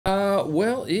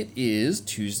Well, it is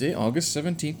Tuesday, August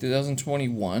 17th,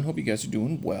 2021. Hope you guys are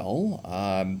doing well.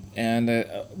 And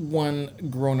one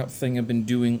grown up thing I've been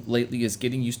doing lately is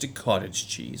getting used to cottage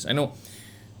cheese. I know,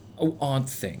 odd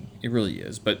thing, it really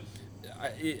is, but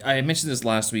I mentioned this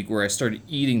last week where I started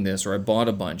eating this or I bought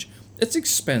a bunch. It's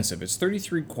expensive. It's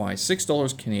 33 kwai,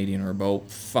 $6 Canadian, or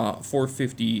about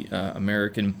 450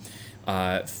 American,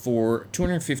 for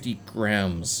 250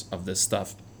 grams of this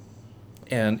stuff.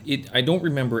 And I don't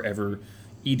remember ever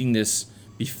eating this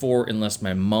before unless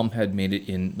my mom had made it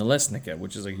in nalesnika,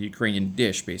 which is like a Ukrainian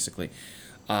dish, basically.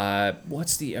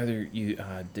 What's the other?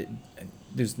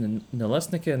 There's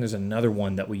nalesnika and there's another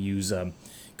one that we use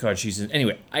cottage cheese in.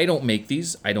 Anyway, I don't make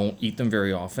these. I don't eat them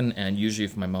very often, and usually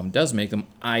if my mom does make them,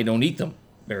 I don't eat them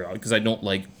very often because I don't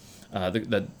like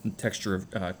the texture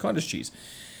of cottage cheese.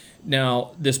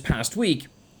 Now, this past week,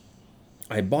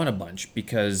 I bought a bunch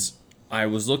because I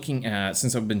was looking at,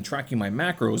 since I've been tracking my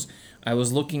macros, I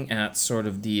was looking at sort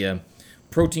of the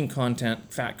protein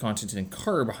content, fat content, and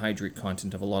carbohydrate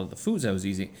content of a lot of the foods I was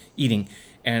eating,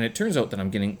 and it turns out that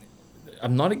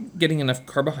I'm not getting enough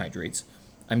carbohydrates,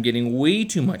 I'm getting way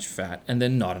too much fat, and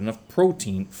then not enough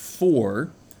protein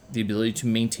for the ability to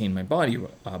maintain my body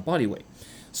weight.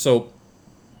 So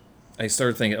I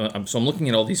started thinking, so I'm looking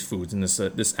at all these foods, and this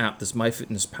app, this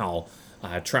MyFitnessPal,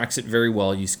 tracks it very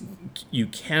well. You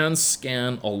can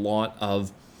scan a lot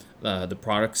of the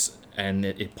products, and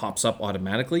it pops up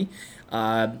automatically.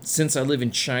 Since I live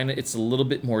in China, it's a little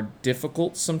bit more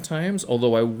difficult sometimes,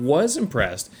 although I was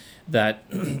impressed that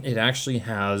it actually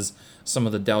has some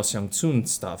of the Dao Xiang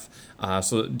stuff.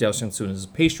 So Dao Xiang is a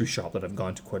pastry shop that I've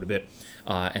gone to quite a bit,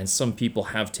 and some people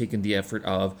have taken the effort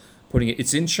of putting it.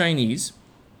 It's in Chinese.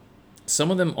 Some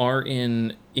of them are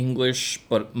in English,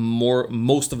 but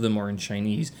most of them are in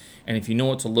Chinese. And if you know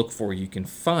what to look for, you can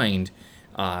find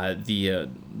the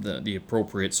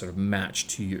appropriate sort of match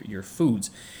to your foods.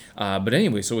 But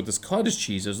anyway, so with this cottage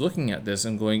cheese, I was looking at this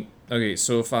and going, okay,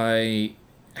 so if I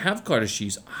have cottage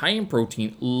cheese, high in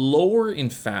protein, lower in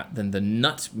fat than the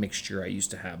nut mixture I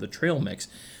used to have, the trail mix,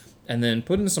 and then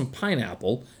put in some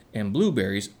pineapple and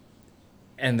blueberries,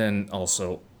 and then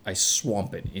also I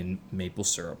swamp it in maple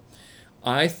syrup.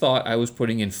 I thought I was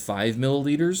putting in 5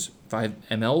 milliliters, 5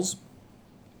 mLs.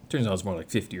 Turns out it's more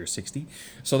like 50 or 60.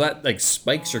 So that like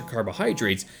spikes your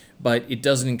carbohydrates, but it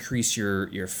doesn't increase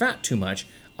your fat too much.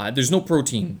 There's no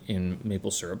protein in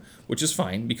maple syrup, which is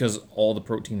fine because all the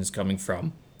protein is coming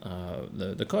from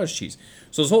the cottage cheese.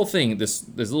 So this whole thing, this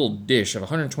little dish of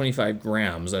 125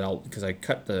 grams, because I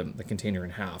cut the container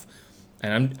in half,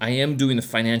 and I am doing the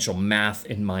financial math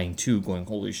in mind too, going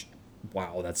holy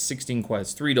wow, that's 16 kwai,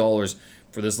 it's $3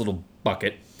 for this little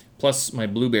bucket, plus my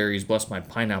blueberries, plus my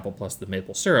pineapple, plus the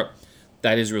maple syrup.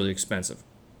 That is really expensive.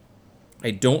 I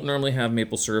don't normally have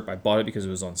maple syrup. I bought it because it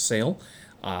was on sale.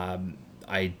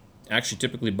 I actually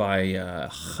typically buy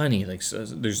honey. Like, so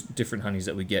there's different honeys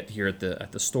that we get here at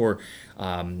the store,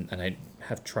 and I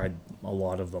have tried a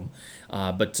lot of them.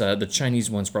 But the Chinese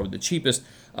one's probably the cheapest.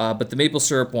 But the maple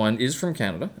syrup one is from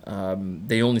Canada.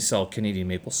 They only sell Canadian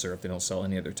maple syrup. They don't sell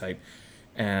any other type.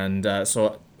 And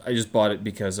so I just bought it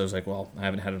because I was like, well, I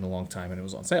haven't had it in a long time, and it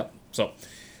was on sale. So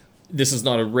this is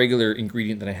not a regular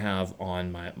ingredient that I have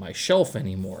on my shelf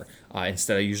anymore.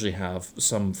 Instead, I usually have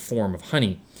some form of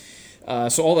honey.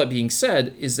 So all that being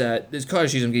said is that this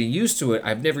cottage cheese, I'm getting used to it.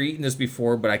 I've never eaten this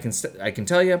before, but I can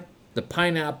tell you, the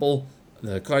pineapple,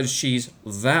 the cottage cheese,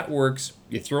 that works.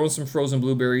 You throw in some frozen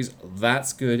blueberries,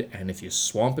 that's good. And if you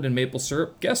swamp it in maple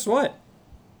syrup, guess what?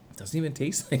 It doesn't even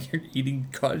taste like you're eating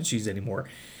cottage cheese anymore.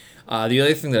 The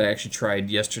other thing that I actually tried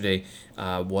yesterday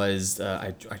was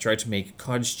I tried to make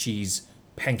cottage cheese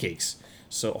pancakes.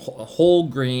 So whole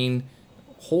grain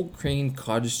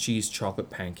cottage cheese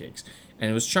chocolate pancakes. And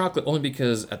it was chocolate only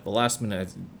because at the last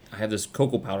minute I have this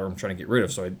cocoa powder I'm trying to get rid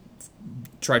of. So I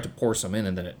tried to pour some in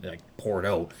and then it like poured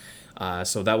out.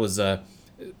 So that was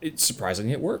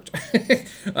surprisingly it worked.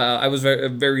 I was very,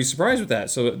 very surprised with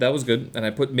that. So that was good. And I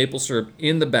put maple syrup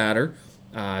in the batter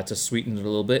to sweeten it a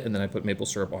little bit, and then I put maple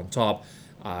syrup on top.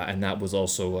 And that was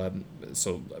also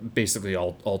so basically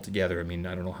all together. I mean,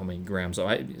 I don't know how many grams.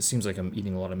 It seems like I'm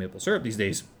eating a lot of maple syrup these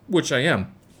days, which I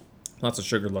am. Lots of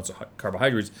sugar, lots of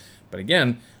carbohydrates. But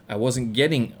again, I wasn't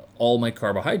getting all my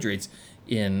carbohydrates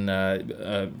in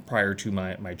prior to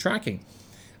my tracking.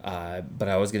 But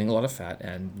I was getting a lot of fat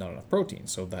and not enough protein.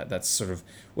 So that's sort of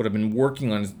what I've been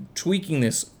working on, is tweaking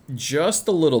this just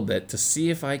a little bit to see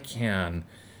if I can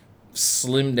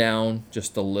slim down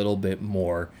just a little bit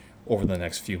more over the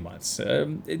next few months.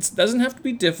 It doesn't have to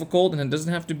be difficult, and it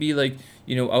doesn't have to be like,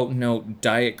 out and out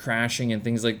diet crashing and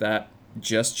things like that.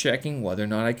 Just checking whether or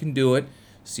not I can do it.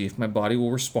 see if my body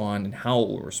will respond and how it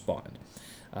will respond.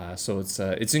 So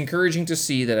it's encouraging to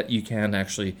see that you can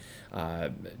actually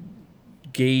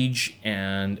gauge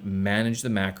and manage the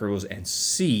macros and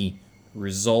see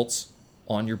results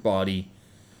on your body,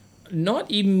 not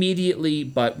immediately,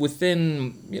 but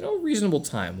within reasonable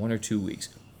time, 1 or 2 weeks.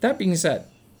 That being said,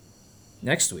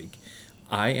 next week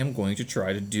I am going to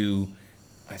try to do,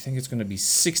 I think it's going to be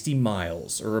 60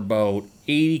 miles or about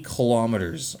 80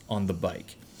 kilometers on the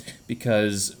bike,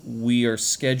 because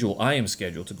I am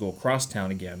scheduled to go across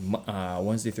town again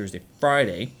Wednesday, Thursday,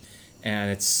 Friday.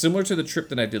 And it's similar to the trip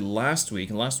that I did last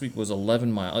week. And last week was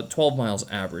 12 miles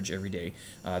average every day,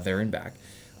 there and back.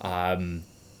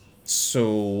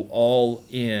 So all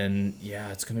in,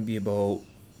 it's going to be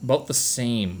about the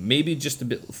same, maybe just a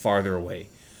bit farther away.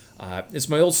 It's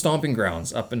my old stomping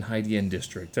grounds up in Haidian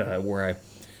District, where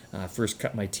I first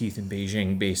cut my teeth in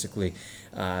Beijing, basically.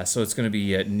 So it's going to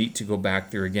be neat to go back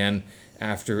there again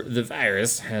after the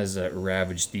virus has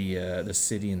ravaged the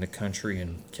city and the country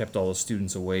and kept all the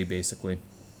students away, basically.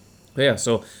 But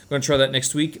so I'm going to try that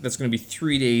next week. That's going to be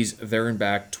 3 days there and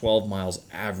back, 12 miles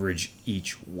average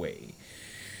each way.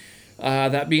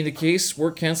 That being the case,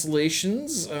 work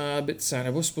cancellations, a bit sad.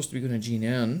 I was supposed to be going to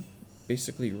Jinan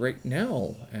basically right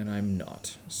now, and I'm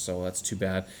not. So that's too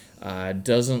bad.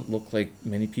 Doesn't look like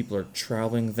many people are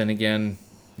traveling. Then again,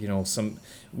 some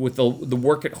with the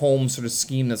work at home sort of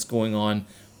scheme that's going on,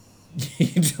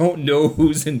 you don't know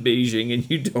who's in Beijing and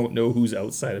you don't know who's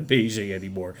outside of Beijing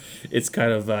anymore. It's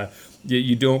kind of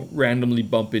you don't randomly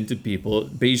bump into people.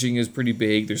 Beijing is pretty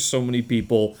big. There's so many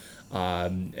people,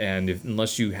 and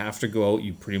unless you have to go out,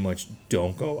 you pretty much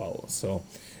don't go out. So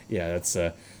that's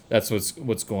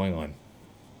what's going on.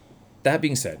 That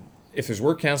being said, if there's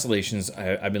work cancellations,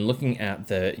 I've been looking at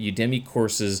the Udemy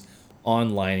courses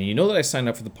online, and that I signed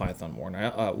up for the Python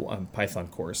Python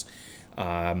course,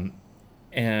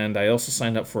 and I also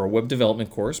signed up for a web development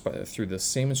course through the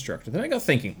same instructor. Then I got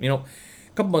thinking, a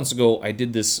couple months ago I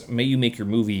did this May You Make Your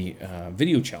Movie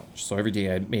video challenge. So every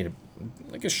day I made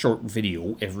a short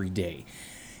video every day,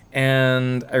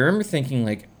 and I remember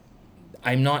thinking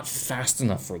I'm not fast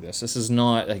enough for this. This is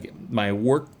not my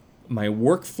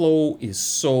workflow is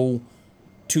so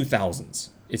 2000s.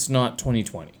 It's not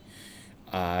 2020.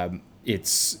 A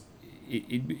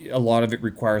lot of it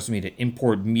requires me to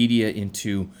import media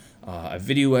into a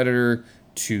video editor,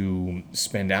 to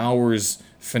spend hours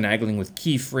finagling with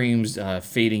keyframes,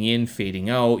 fading in, fading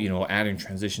out, adding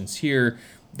transitions here,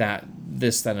 that,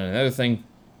 and another thing.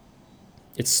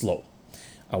 It's slow.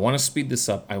 I want to speed this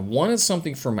up. I wanted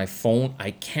something for my phone.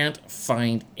 I can't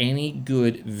find any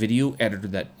good video editor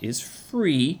that is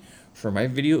free for my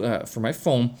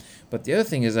phone. But the other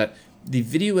thing is that the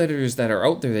video editors that are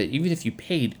out there, that even if you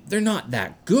paid, they're not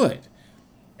that good.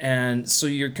 And so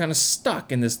you're kind of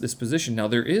stuck in this position. Now,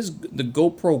 there is the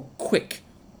GoPro Quik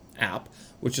app,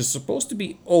 which is supposed to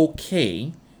be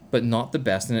okay, but not the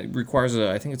best. And it requires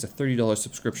I think it's a $30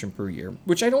 subscription per year,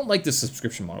 which I don't like. This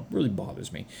subscription model. It really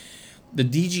bothers me. The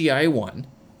DJI one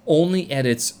only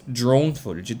edits drone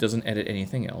footage. It doesn't edit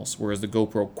anything else, whereas the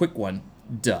GoPro Quik one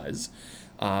does.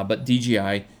 But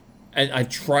DJI... And I've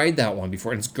tried that one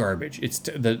before, and it's garbage. It's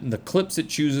the clips it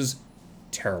chooses,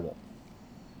 terrible.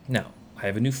 Now, I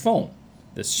have a new phone,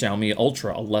 this Xiaomi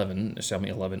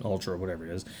 11 Ultra, whatever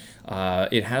it is.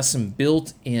 It has some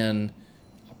built-in,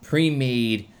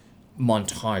 pre-made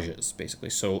montages, basically.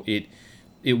 So it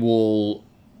will...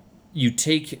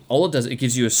 all it does, it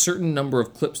gives you a certain number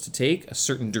of clips to take, a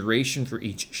certain duration for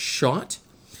each shot,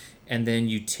 and then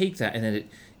you take that, and then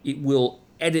it will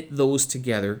edit those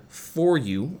together for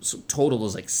you. So total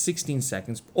is 16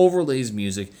 seconds, overlays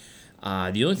music.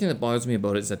 The only thing that bothers me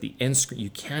about it is that the end screen,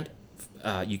 you can't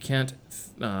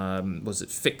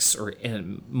fix or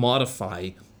modify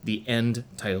the end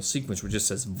title sequence, which just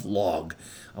says vlog.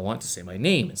 I want to say my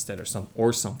name instead,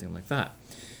 or something like that.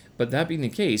 But that being the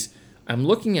case, I'm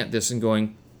looking at this and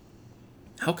going,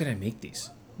 how can I make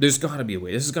these? There's got to be a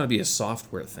way. This has got to be a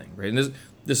software thing, right? And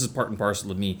this is part and parcel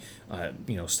of me,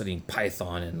 studying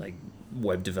Python and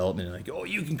web development, and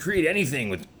you can create anything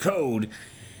with code.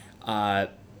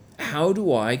 How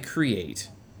do I create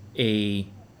a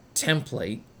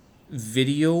template,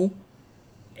 video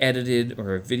edited,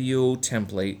 or a video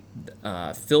template,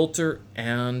 filter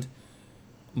and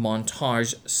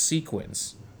montage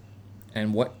sequence,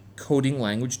 and what coding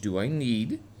language do I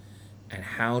need, and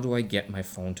how do I get my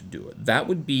phone to do it? That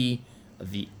would be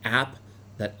the app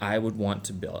that I would want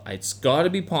to build. It's got to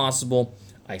be possible.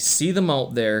 I see them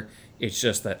out there. It's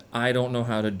just that I don't know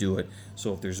how to do it.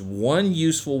 So if there's one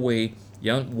useful way,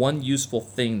 one useful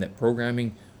thing that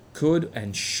programming could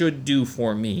and should do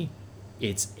for me,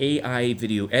 it's AI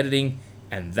video editing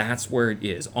And that's where it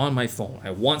is, on my phone.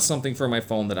 I want something for my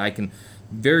phone that I can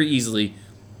very easily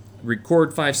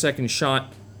record 5-second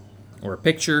shot or a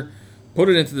picture, put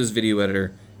it into this video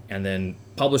editor, and then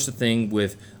publish the thing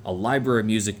with a library of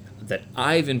music that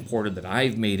I've imported, that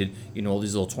I've made it, all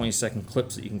these little 20-second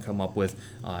clips that you can come up with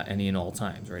any and all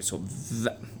times, right? So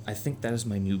I think that is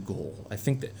my new goal. I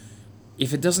think that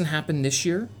if it doesn't happen this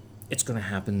year, it's going to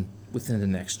happen within the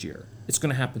next year. It's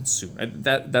going to happen soon.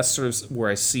 That's sort of where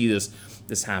I see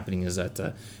this happening, is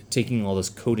that taking all this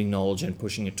coding knowledge and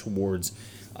pushing it towards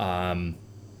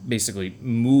basically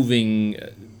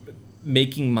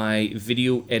making my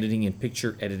video editing and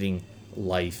picture editing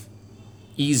life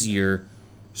easier,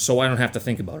 so I don't have to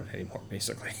think about it anymore,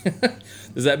 basically.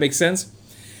 Does that make sense?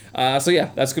 So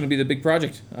yeah, that's going to be the big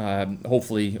project.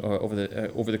 Hopefully over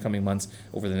the coming months,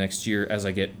 over the next year, as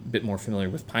I get a bit more familiar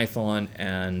with Python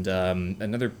and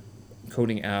another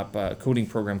coding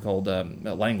program called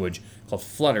language called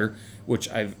Flutter, which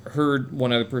I've heard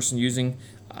one other person using.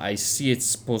 I see it's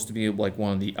supposed to be like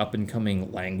one of the up and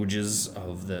coming languages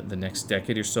of the next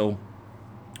decade or so,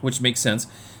 which makes sense.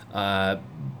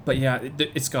 But yeah,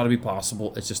 it's got to be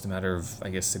possible. It's just a matter of, I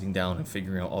guess, sitting down and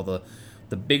figuring out all the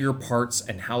bigger parts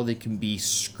and how they can be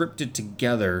scripted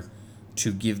together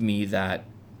to give me that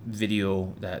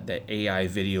video, that AI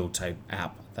video type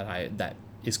app that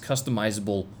is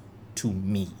customizable to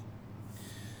me.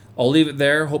 I'll leave it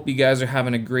there. Hope you guys are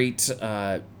having a great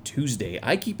Tuesday.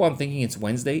 I keep on thinking it's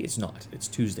Wednesday. It's not. It's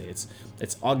Tuesday. It's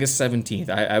August 17th.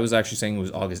 I was actually saying it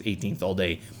was August 18th all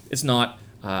day. It's not.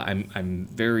 I'm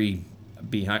very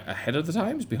behind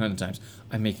the times.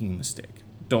 I'm making a mistake.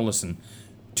 Don't listen.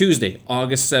 Tuesday,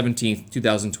 August 17th,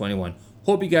 2021.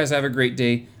 Hope you guys have a great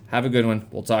day. Have a good one.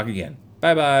 We'll talk again.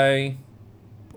 Bye-bye.